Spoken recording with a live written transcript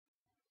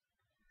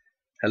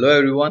Hello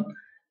everyone.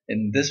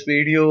 In this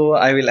video,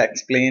 I will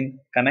explain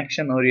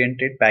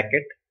connection-oriented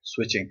packet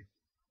switching.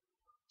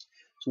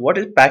 So what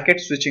is packet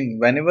switching?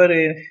 Whenever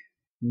a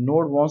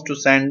node wants to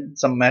send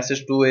some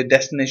message to a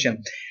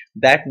destination,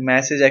 that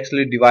message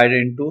actually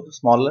divided into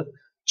smaller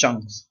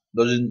chunks.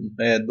 Those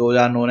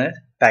are known as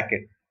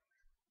packet.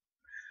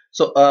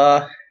 So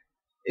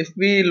if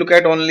we look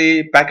at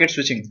only packet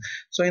switching,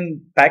 so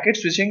in packet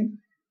switching,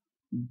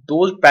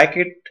 those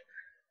packet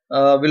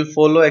will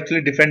follow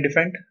actually different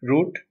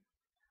route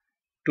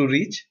to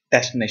reach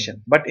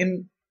destination. But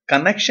in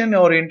connection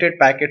oriented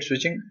packet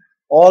switching,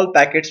 all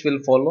packets will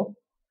follow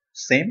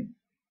same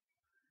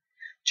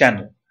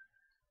channel.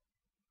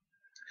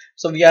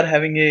 So we are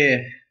having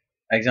a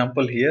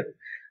example here.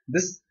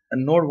 This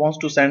node wants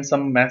to send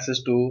some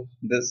message to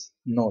this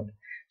node.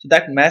 So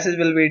that message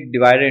will be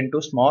divided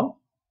into small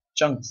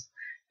chunks.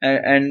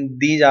 And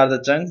these are the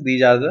chunks,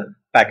 these are the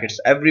packets.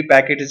 Every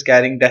packet is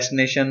carrying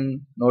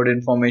destination, node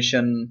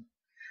information.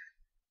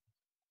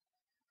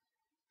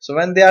 So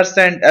when they are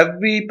sent,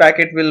 every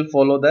packet will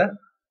follow the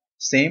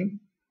same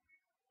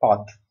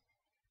path.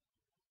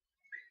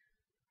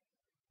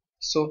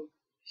 So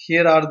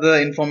here are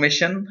the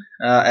information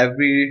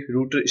every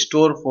router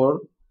store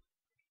for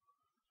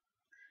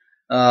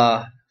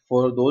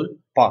those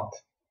path.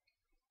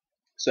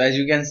 So as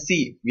you can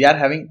see, we are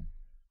having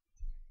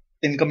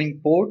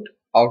incoming port,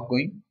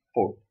 outgoing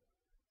port.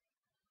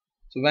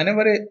 So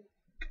whenever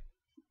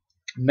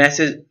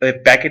a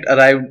packet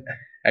arrived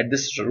at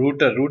this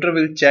router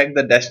will check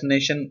the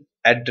destination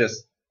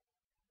address,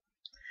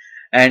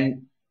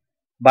 and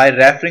by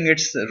referring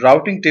its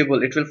routing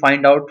table, it will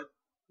find out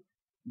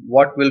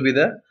what will be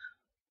the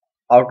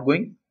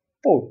outgoing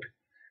port.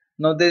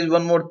 Now there is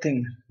one more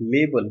thing,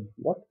 label.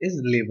 What is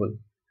label?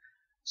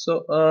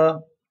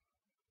 So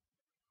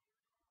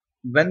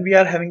when we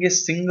are having a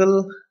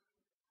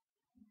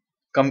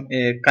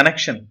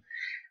connection,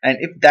 and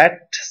if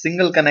that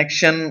single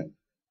connection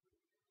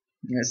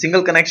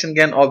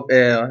can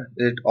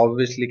it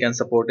obviously can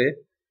support a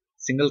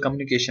single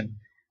communication,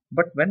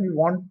 but when we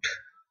want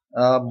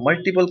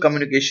multiple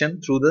communication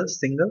through the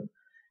single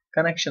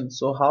connection,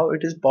 so how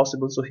it is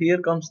possible? So here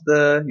comes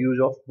the use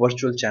of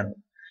virtual channel.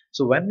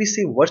 So when we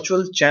say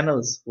virtual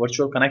channels,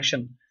 virtual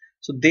connection,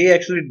 so they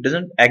actually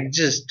doesn't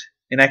exist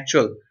in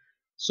actual.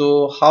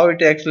 So how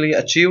it actually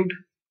achieved?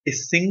 A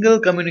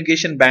single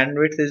communication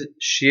bandwidth is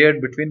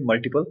shared between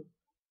multiple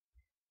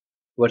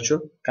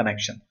virtual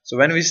connection. So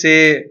when we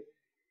say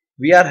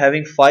we are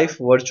having 5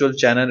 virtual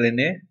channel in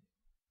a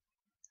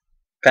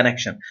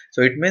connection,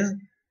 so it means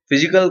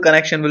physical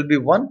connection will be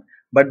 1,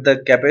 but the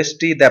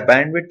capacity, the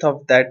bandwidth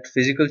of that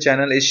physical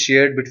channel is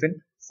shared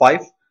between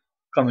 5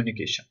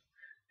 communication,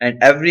 and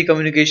every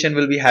communication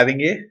will be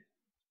having a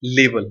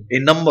label, a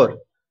number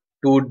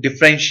to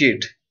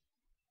differentiate.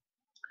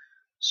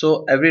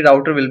 So every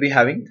router will be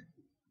having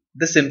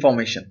this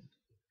information: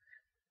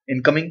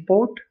 incoming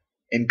port,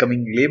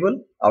 incoming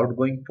label,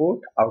 outgoing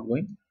port,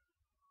 outgoing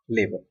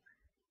label.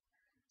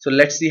 So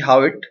let's see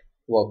how it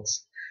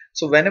works.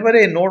 So whenever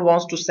a node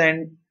wants to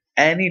send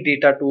any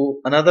data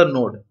to another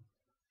node,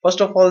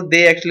 first of all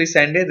they actually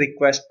send a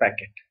request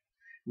packet.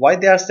 Why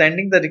they are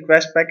sending the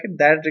request packet?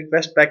 That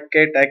request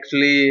packet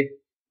actually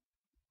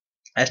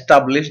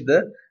establish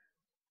the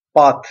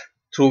path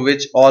through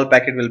which all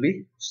packet will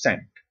be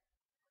sent.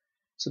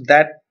 So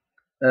that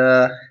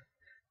uh,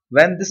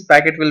 when this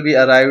packet will be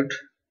arrived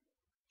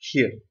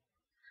here,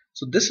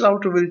 so this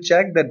router will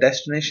check the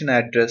destination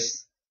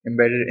address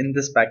embedded in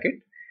this packet,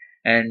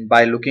 and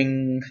by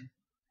looking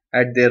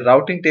at their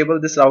routing table,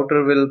 this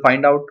router will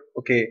find out,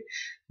 okay,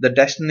 the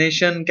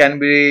destination can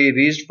be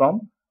reached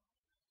from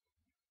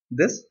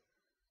this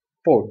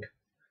port.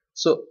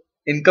 So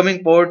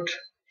incoming port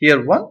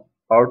here 1,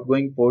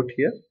 outgoing port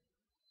here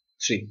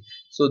 3.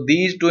 So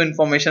these two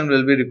information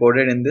will be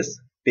recorded in this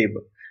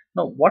table.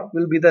 Now what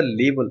will be the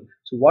label?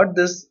 So what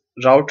this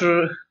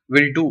router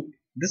will do,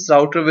 this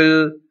router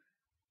will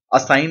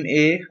assign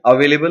a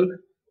available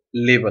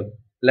label.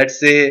 Let's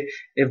say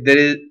if there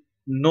is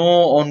no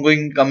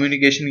ongoing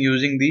communication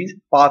using these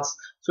paths,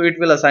 so it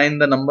will assign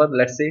the number,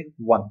 let's say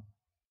 1.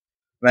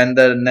 When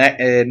the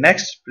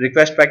next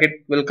request packet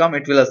will come,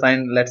 it will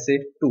assign, let's say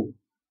 2,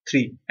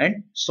 3,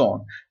 and so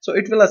on. So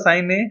it will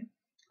assign a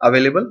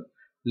available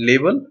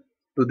label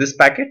to this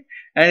packet,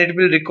 and it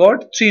will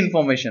record 3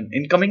 information: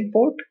 incoming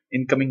port,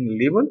 incoming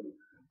label,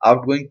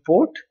 outgoing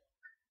port.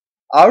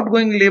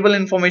 Outgoing label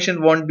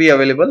information won't be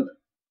available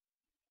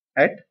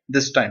at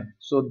this time,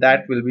 so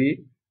that will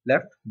be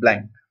left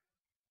blank.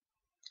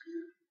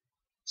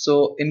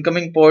 So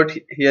incoming port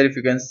here, if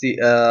you can see,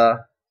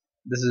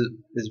 this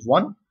is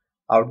 1,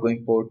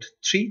 outgoing port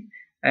 3,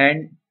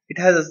 and it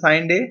has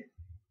assigned a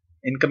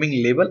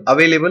incoming label,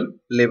 available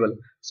label.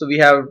 So we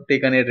have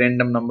taken a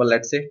random number,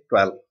 let's say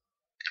 12.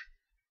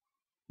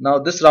 Now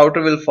this router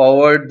will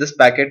forward this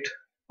packet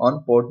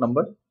on port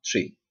number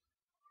 3.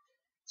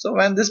 So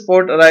when this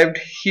port arrived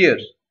here,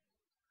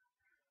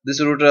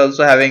 this router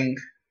also having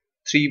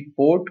 3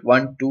 port,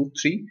 1, 2,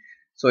 3.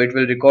 So it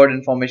will record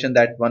information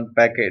that one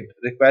packet,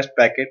 request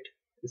packet,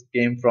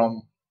 came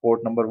from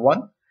port number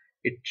 1,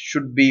 it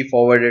should be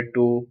forwarded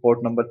to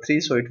port number 3,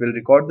 so it will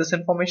record this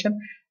information,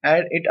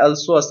 and it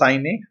also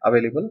assign a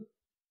available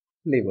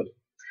label.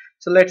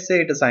 So let's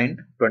say it assigned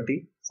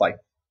 25.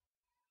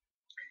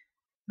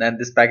 Then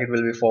this packet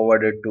will be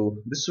forwarded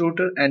to this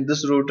router, and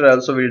this router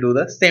also will do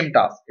the same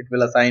task. It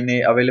will assign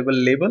a available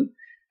label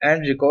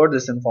and record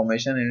this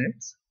information in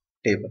its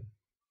table.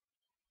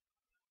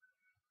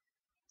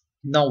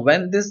 Now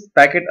when this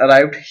packet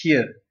arrived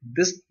here,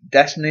 this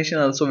destination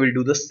also will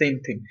do the same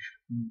thing.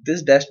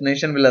 This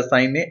destination will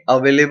assign a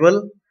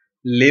available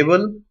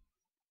label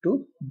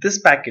to this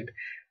packet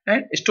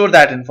and store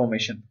that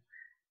information,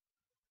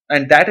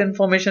 and that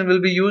information will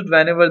be used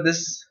whenever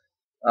this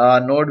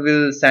node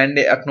will send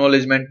a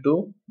acknowledgement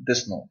to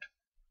this node.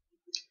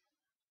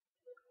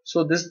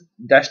 So this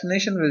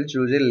destination will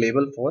choose a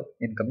label for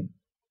incoming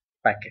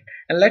packet,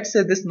 and let's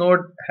say this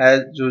node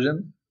has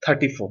chosen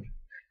 34.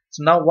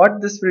 So now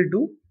what this will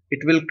do, it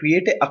will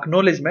create a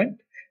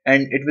acknowledgement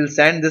and it will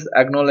send this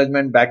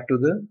acknowledgement back to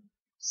the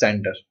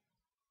sender.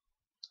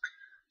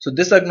 So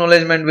this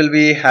acknowledgement will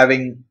be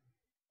having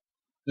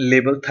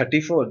label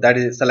 34 that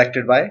is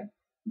selected by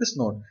this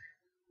node.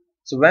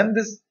 So when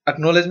this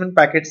acknowledgement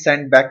packet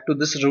sent back to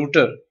this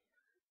router,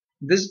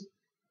 this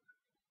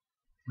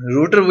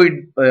router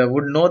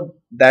would know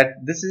that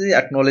this is a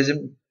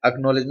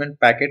acknowledgement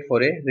packet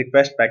for a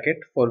request packet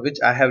for which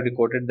I have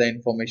recorded the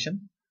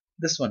information,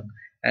 this one,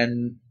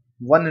 and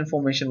one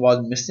information was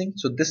missing.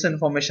 So this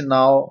information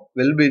now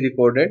will be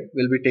recorded,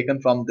 will be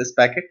taken from this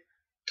packet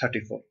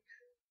 34.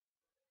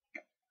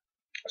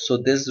 So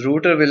this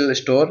router will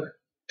store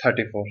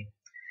 34,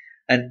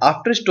 and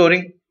after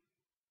storing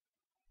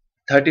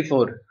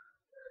 34,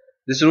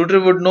 this router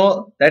would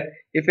know that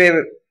if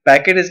a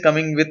packet is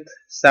coming with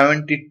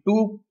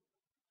 72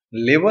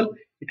 label,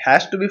 it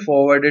has to be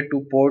forwarded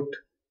to port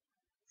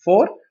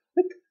 4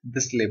 with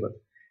this label.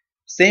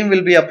 Same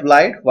will be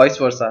applied vice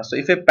versa. So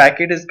if a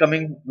packet is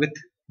coming with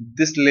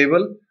this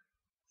label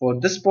for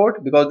this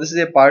port, because this is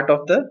a part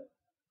of the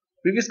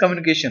previous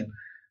communication,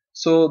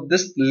 so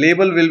this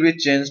label will be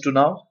changed to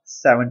now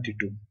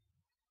 72,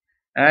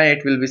 and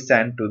it will be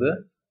sent to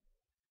the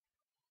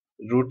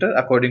router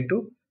according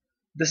to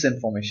this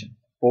information,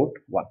 port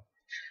 1.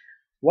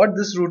 What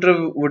this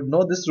router would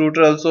know, this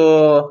router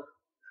also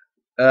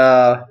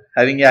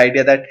having an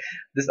idea that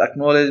this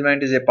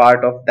acknowledgement is a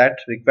part of that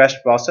request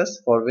process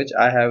for which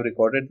I have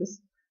recorded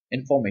this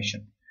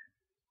information,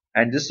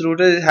 and this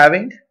router is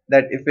having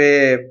that if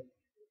a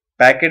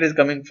packet is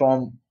coming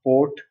from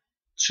port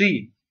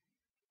 3,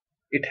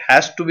 it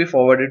has to be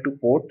forwarded to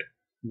port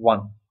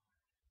 1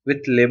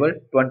 with label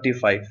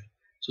 25.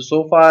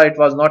 So far it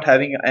was not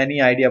having any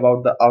idea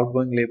about the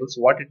outgoing labels.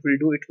 What it will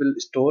do, it will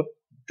store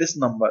this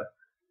number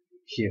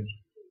here,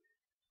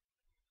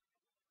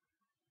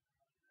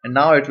 and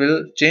now it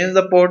will change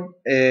the port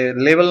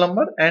label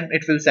number and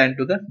it will send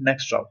to the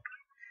next route.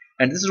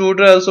 And this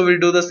router also will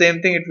do the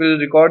same thing. It will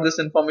record this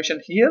information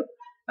here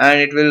and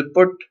it will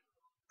put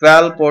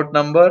 12 port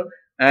number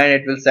and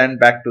it will send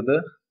back to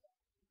the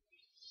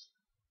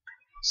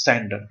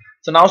sender.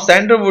 So now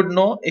sender would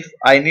know if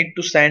I need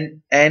to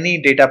send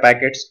any data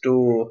packets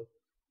to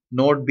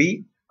node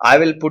B, I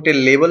will put a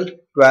label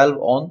 12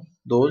 on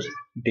those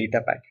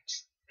data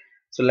packets.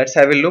 So let's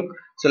have a look.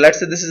 So let's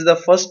say this is the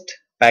first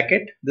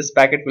packet. This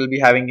packet will be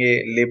having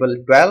a label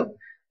 12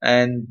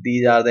 and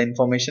these are the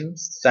information: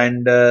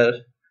 sender,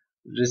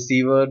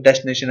 receiver,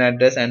 destination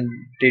address and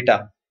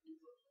data.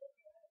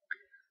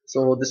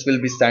 So this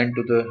will be sent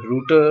to the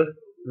router.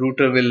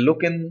 Router will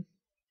look in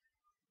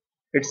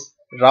its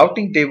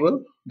routing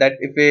table that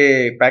if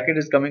a packet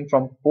is coming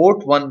from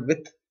port 1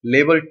 with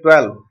label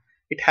 12,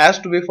 it has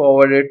to be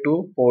forwarded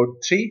to port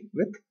 3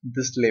 with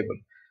this label.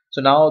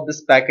 So now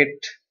this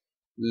packet's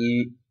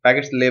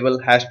label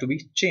has to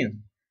be changed.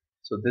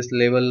 So this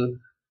label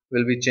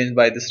will be changed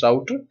by this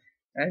router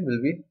and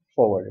will be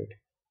forwarded.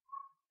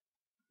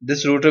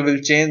 This router will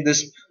change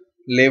this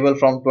label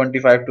from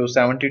 25 to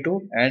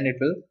 72 and it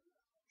will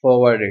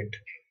forward it.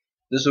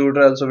 This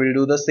router also will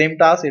do the same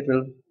task. It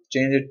will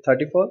change it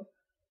 34,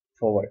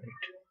 forward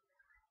it.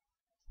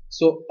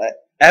 So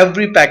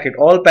every packet,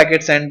 all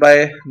packets sent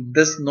by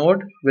this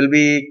node will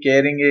be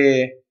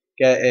carrying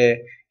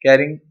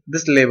carrying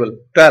this label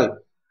 12,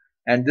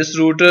 and this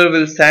router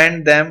will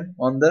send them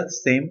on the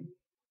same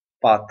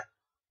path.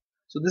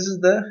 So this is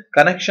the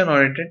connection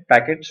oriented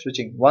packet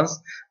switching. Once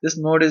this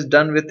node is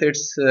done with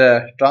its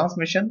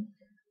transmission,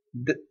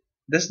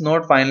 this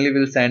node finally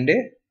will send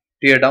a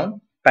tear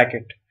down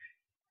packet.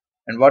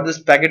 And what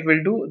this packet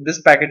will do,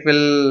 this packet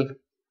will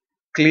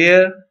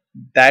clear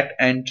that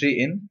entry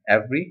in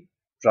every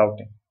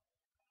routing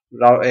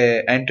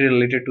entry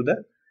related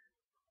to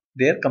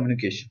their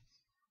communication.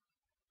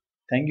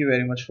 Thank you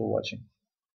very much for watching.